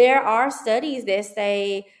there are studies that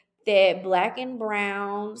say that Black and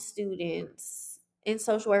brown students and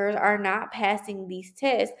social workers are not passing these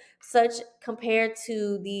tests, such compared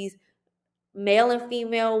to these male and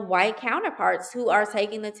female white counterparts who are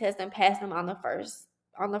taking the test and pass them on the first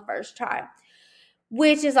try.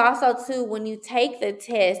 Which is also too, when you take the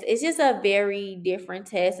test, it's just a very different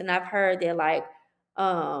test. And I've heard that like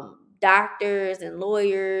doctors and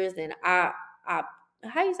lawyers and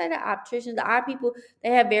how you say that, opticians, the eye people, they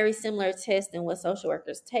have very similar tests than what social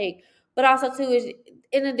workers take. But also too, is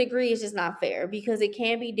in a degree, it's just not fair, because it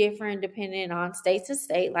can be different depending on state to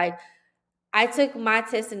state. Like, I took my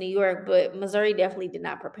test in New York, but Missouri definitely did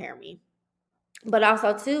not prepare me. But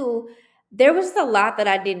also too, there was a lot that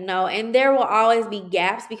I didn't know, and there will always be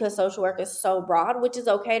gaps because social work is so broad, which is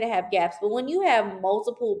okay to have gaps. But when you have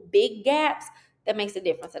multiple big gaps, that makes a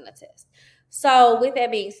difference in the test. So with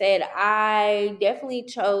that being said, I definitely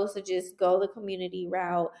chose to just go the community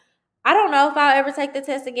route. I don't know if I'll ever take the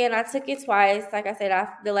test again. I took it twice. Like I said,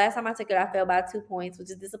 the last time I took it, I failed by 2 points, which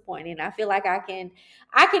is disappointing. I feel like I can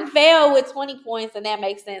fail with 20 points, and that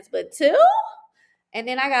makes sense. But 2? And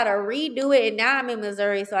then I got to redo it, and now I'm in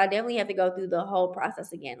Missouri, so I definitely have to go through the whole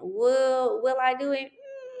process again. Will I do it?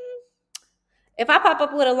 If I pop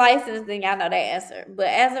up with a license, then y'all know that answer. But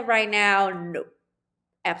as of right now, no,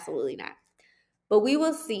 absolutely not. But we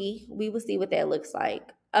will see. We will see what that looks like.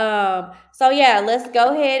 So yeah, let's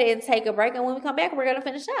go ahead and take a break, and when we come back, we're going to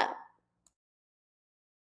finish up.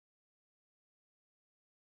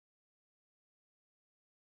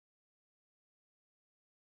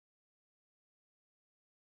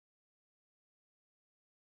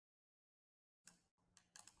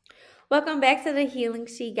 Welcome back to the Healing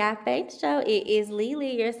She Got Faith show. It is LeLe,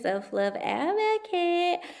 your self-love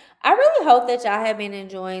advocate. I really hope that y'all have been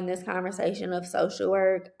enjoying this conversation of social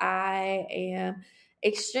work. I am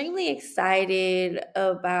extremely excited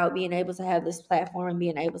about being able to have this platform and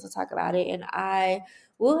being able to talk about it. And I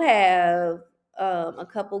will have a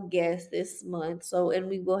couple guests this month. And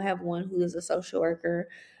we will have one who is a social worker.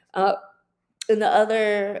 And the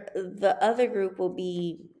other group will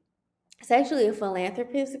be, it's actually a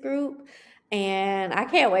philanthropist group, and I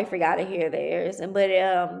can't wait for y'all to hear theirs. But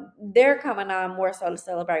they're coming on more so to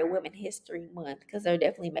celebrate Women History Month, because they're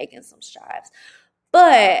definitely making some strides.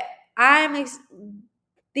 But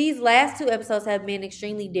these last two episodes have been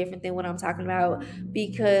extremely different than what I'm talking about,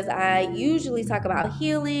 because I usually talk about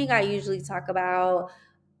healing. I usually talk about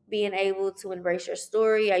being able to embrace your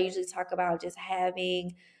story. I usually talk about just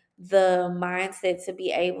having the mindset to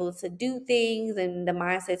be able to do things and the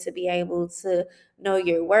mindset to be able to know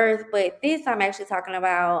your worth. But this, I'm actually talking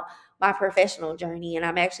about my professional journey, and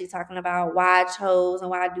I'm actually talking about why I chose and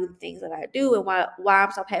why I do the things that I do, and why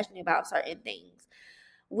I'm so passionate about certain things,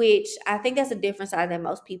 which I think that's a different side that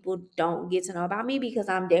most people don't get to know about me, because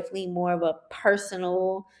I'm definitely more of a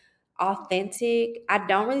personal, authentic. I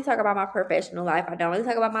don't really talk about my professional life. I don't really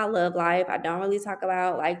talk about my love life. I don't really talk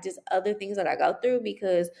about like just other things that I go through,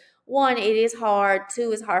 because one, it is hard.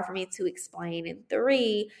 Two, it's hard for me to explain. And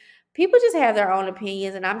three, people just have their own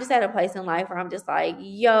opinions. And I'm just at a place in life where I'm just like,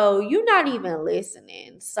 yo, you're not even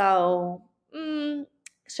listening. So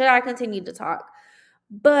should I continue to talk?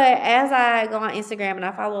 But as I go on Instagram and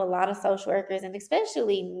I follow a lot of social workers, and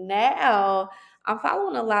especially now, I'm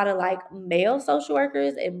following a lot of like male social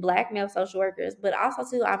workers and Black male social workers, but also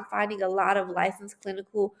too, I'm finding a lot of licensed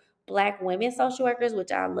clinical Black women social workers,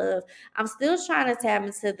 which I love. I'm still trying to tap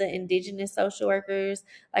into the Indigenous social workers.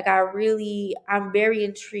 Like I'm very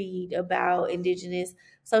intrigued about Indigenous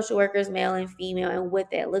social workers, male and female, and what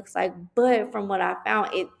that looks like. But from what I found,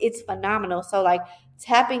 it's phenomenal. So like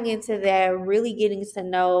tapping into that, really getting to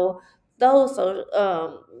know those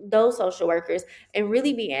social workers, and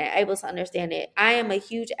really being able to understand it. I am a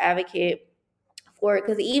huge advocate for it,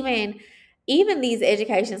 because even these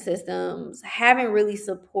education systems haven't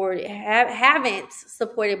supported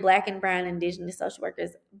Black and brown Indigenous social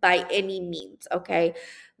workers by any means. Okay,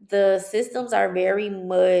 the systems are very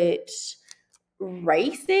much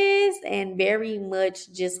racist and very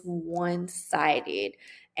much just one-sided.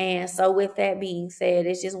 And so with that being said,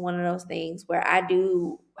 it's just one of those things where I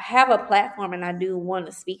do have a platform and I do want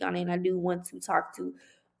to speak on it, and I do want to talk to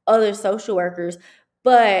other social workers.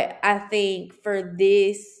 But I think for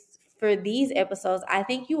these episodes, I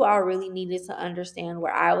think you all really needed to understand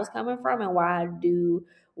where I was coming from and why I do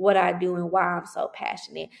what I do and why I'm so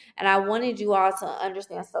passionate. And I wanted you all to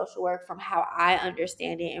understand social work from how I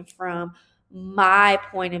understand it and from my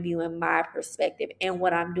point of view and my perspective, and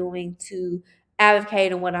what I'm doing to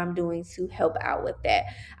advocate and what I'm doing to help out with that.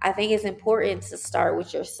 I think it's important to start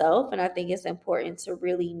with yourself, and I think it's important to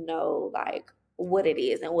really know like what it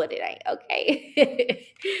is and what it ain't. Okay.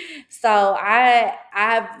 So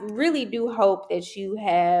I really do hope that you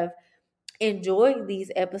have enjoyed these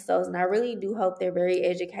episodes, and I really do hope they're very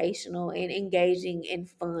educational and engaging and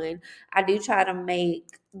fun. I do try to make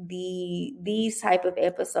these type of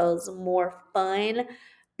episodes more fun,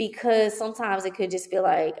 because sometimes it could just feel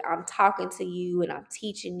like I'm talking to you and I'm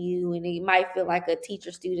teaching you, and it might feel like a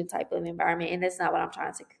teacher student type of environment, and that's not what I'm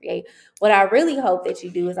trying to create. What I really hope that you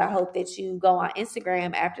do is I hope that you go on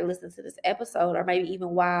Instagram after listening to this episode, or maybe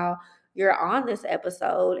even while you're on this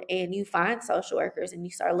episode, and you find social workers and you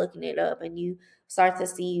start looking it up and you start to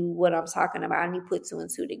see what I'm talking about, and you put two and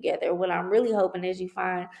two together. What I'm really hoping is you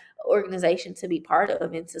find an organization to be part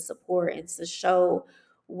of and to support and to show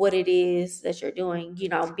what it is that you're doing. You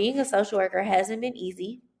know, being a social worker hasn't been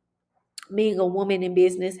easy. Being a woman in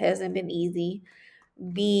business hasn't been easy.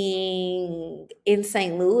 Being in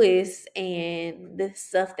St. Louis and the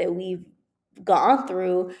stuff that we've gone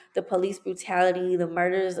through, the police brutality, the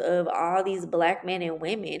murders of all these Black men and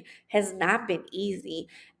women, has not been easy.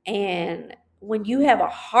 And when you have a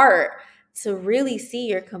heart to really see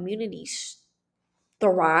your community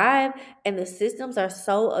thrive, and the systems are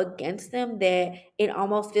so against them that it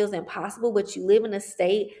almost feels impossible, but you live in a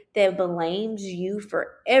state that blames you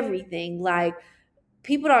for everything. Like,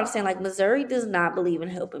 people don't understand, like, Missouri does not believe in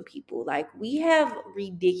helping people. Like, we have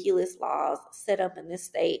ridiculous laws set up in this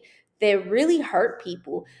state that really hurt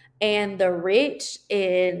people. And the rich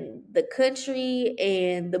in the country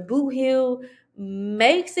and the Boo Hill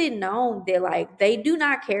makes it known that, like, they do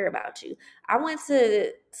not care about you. I went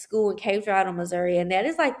to school in Cape Girardeau, Missouri, and that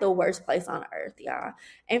is like the worst place on earth, y'all.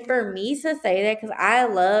 And for me to say that, because I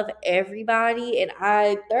love everybody and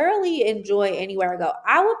I thoroughly enjoy anywhere I go,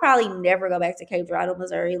 I would probably never go back to Cape Girardeau,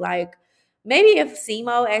 Missouri. Like, maybe if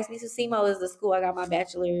SEMO asked me to. SEMO is the school I got my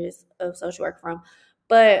bachelor's of social work from.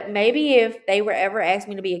 But maybe if they were ever asked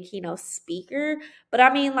me to be a keynote speaker. But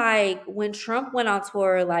I mean, like, when Trump went on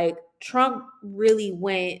tour, like, Trump really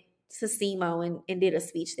went to SEMO and did a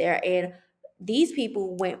speech there. And these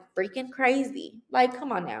people went freaking crazy. Like,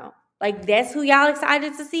 come on now. Like, that's who y'all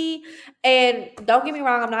excited to see. And don't get me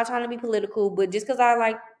wrong, I'm not trying to be political, but just because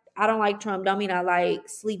I don't like Trump don't mean I like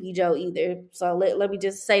Sleepy Joe either. So let me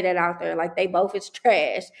just say that out there. Like, they both is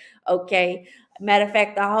trash, okay? Matter of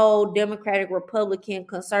fact, the whole Democratic, Republican,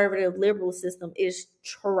 conservative, liberal system is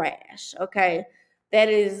trash. Okay. That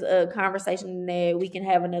is a conversation that we can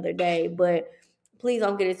have another day, but please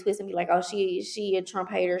don't get it twisted and be like, oh, she a Trump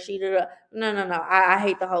hater. No. I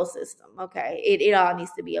hate the whole system. Okay. It all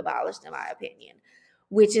needs to be abolished, in my opinion,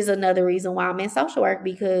 which is another reason why I'm in social work,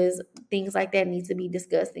 because things like that need to be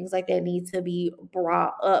discussed. Things like that need to be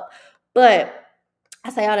brought up. But I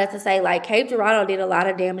say all that to say, like, Cape Girardeau did a lot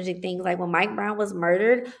of damaging things. Like, when Mike Brown was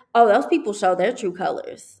murdered, oh, those people showed their true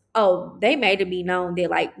colors. Oh, they made it be known that,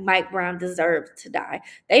 like, Mike Brown deserved to die.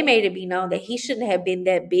 They made it be known that he shouldn't have been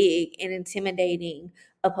that big and intimidating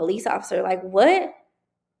a police officer. Like, what?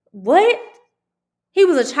 What? He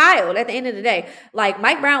was a child at the end of the day. Like,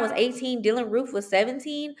 Mike Brown was 18, Dylan Roof was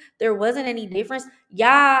 17. There wasn't any difference.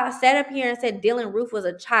 Y'all sat up here and said Dylan Roof was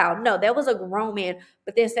a child. No, that was a grown man.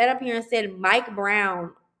 But then sat up here and said Mike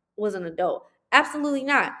Brown was an adult. Absolutely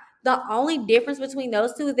not. The only difference between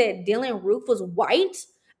those two is that Dylan Roof was white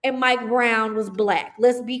and Mike Brown was black.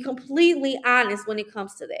 Let's be completely honest when it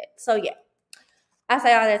comes to that. So, yeah. I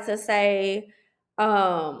say all that to say,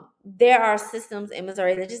 there are systems in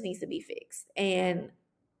Missouri that just needs to be fixed. And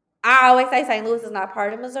I always say St. Louis is not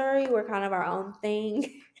part of Missouri. We're kind of our own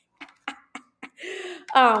thing.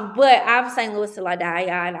 But I'm St. Louis till I die,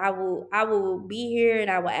 y'all, and I will be here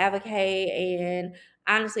and I will advocate. And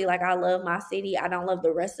honestly, like, I love my city. I don't love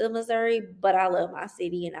the rest of Missouri, but I love my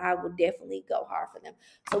city, and I will definitely go hard for them.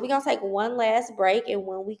 So we're gonna take one last break, and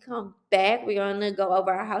when we come back, we're gonna go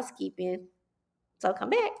over our housekeeping. So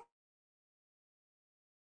come back.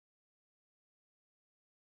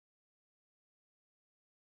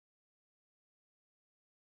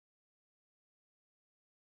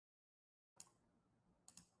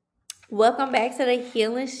 Welcome back to the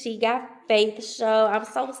Healing She Got Faith show. I'm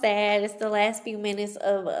so sad. It's the last few minutes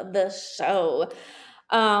of the show.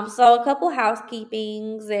 So a couple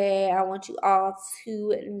housekeepings that I want you all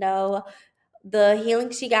to know. The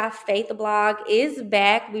Healing She Got Faith blog is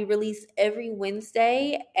back. We release every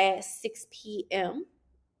Wednesday at 6 p.m.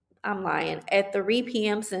 I'm lying. At 3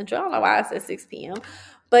 p.m. Central. I don't know why I said 6 p.m.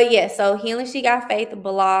 But yeah, so Healing She Got Faith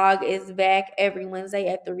blog is back every Wednesday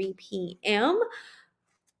at 3 p.m.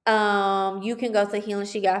 You can go to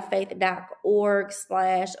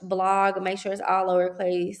HealingsheGotFaith.org/blog. Make sure it's all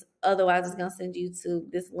lowercase. Otherwise, it's going to send you to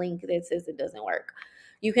this link that says it doesn't work.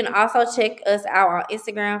 You can also check us out on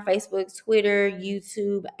Instagram, Facebook, Twitter,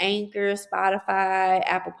 YouTube, Anchor, Spotify,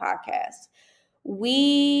 Apple Podcasts.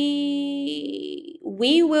 We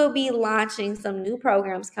will be launching some new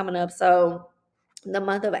programs coming up. So the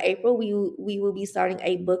month of April, we will be starting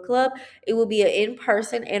a book club. It will be an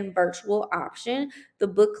in-person and virtual option. The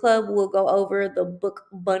book club will go over the book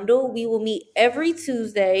bundle. We will meet every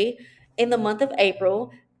Tuesday in the month of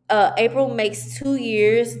April. April makes 2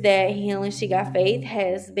 years that Healing She Got Faith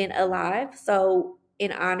has been alive. So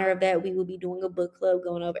in honor of that, we will be doing a book club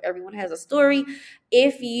going over Everyone Has a Story.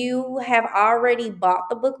 If you have already bought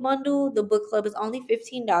the book bundle, the book club is only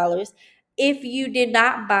 $15. If you did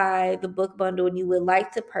not buy the book bundle and you would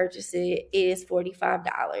like to purchase it, it is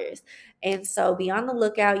 $45. And so be on the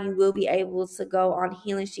lookout. You will be able to go on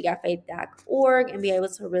HealingsheGotFaith.org and be able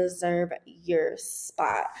to reserve your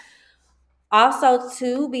spot. Also,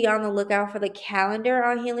 too, be on the lookout for the calendar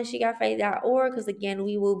on HealingsheGotFaith.org, because, again,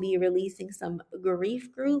 we will be releasing some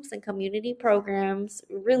grief groups and community programs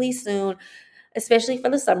really soon, especially for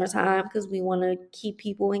the summertime, because we want to keep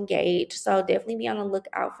people engaged. So definitely be on the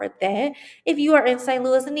lookout for that. If you are in St.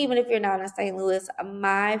 Louis, and even if you're not in St. Louis,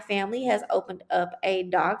 my family has opened up a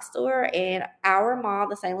dog store in our mall,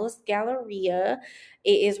 the St. Louis Galleria.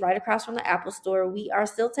 It is right across from the Apple store. We are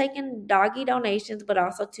still taking doggy donations, but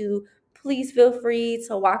also to please feel free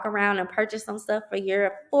to walk around and purchase some stuff for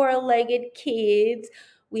your four-legged kids.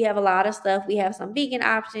 We have a lot of stuff. We have some vegan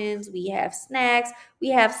options. We have snacks. We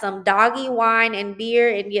have some doggy wine and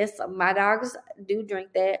beer. And yes, my dogs do drink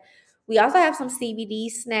that. We also have some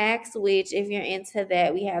CBD snacks, which if you're into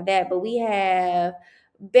that, we have that. But we have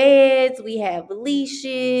beds. We have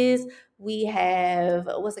leashes. We have,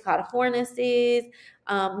 harnesses.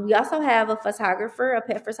 We also have a photographer, a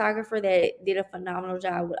pet photographer that did a phenomenal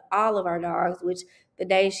job with all of our dogs, which the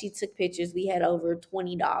day she took pictures, we had over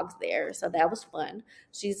 20 dogs there. So that was fun.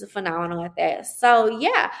 She's phenomenal at that. So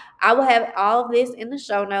yeah, I will have all of this in the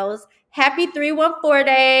show notes. Happy 314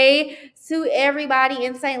 Day to everybody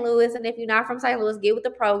in St. Louis. And if you're not from St. Louis, get with the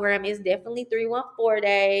program. It's definitely 314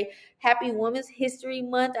 Day. Happy Women's History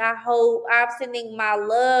Month. I hope I'm sending my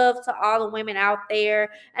love to all the women out there.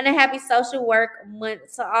 And a happy Social Work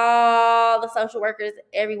Month to all the social workers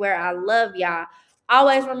everywhere. I love y'all.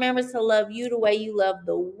 Always remember to love you the way you love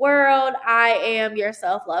the world. I am your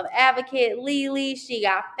self-love advocate, LeLe. She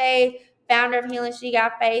Got Faith, founder of Healing She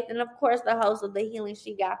Got Faith, and of course the host of the Healing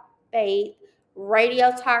She Got Faith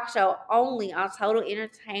Radio Talk Show, only on Total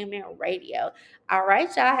Entertainment Radio. All right,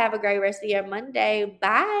 y'all. Have a great rest of your Monday.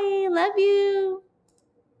 Bye. Love you.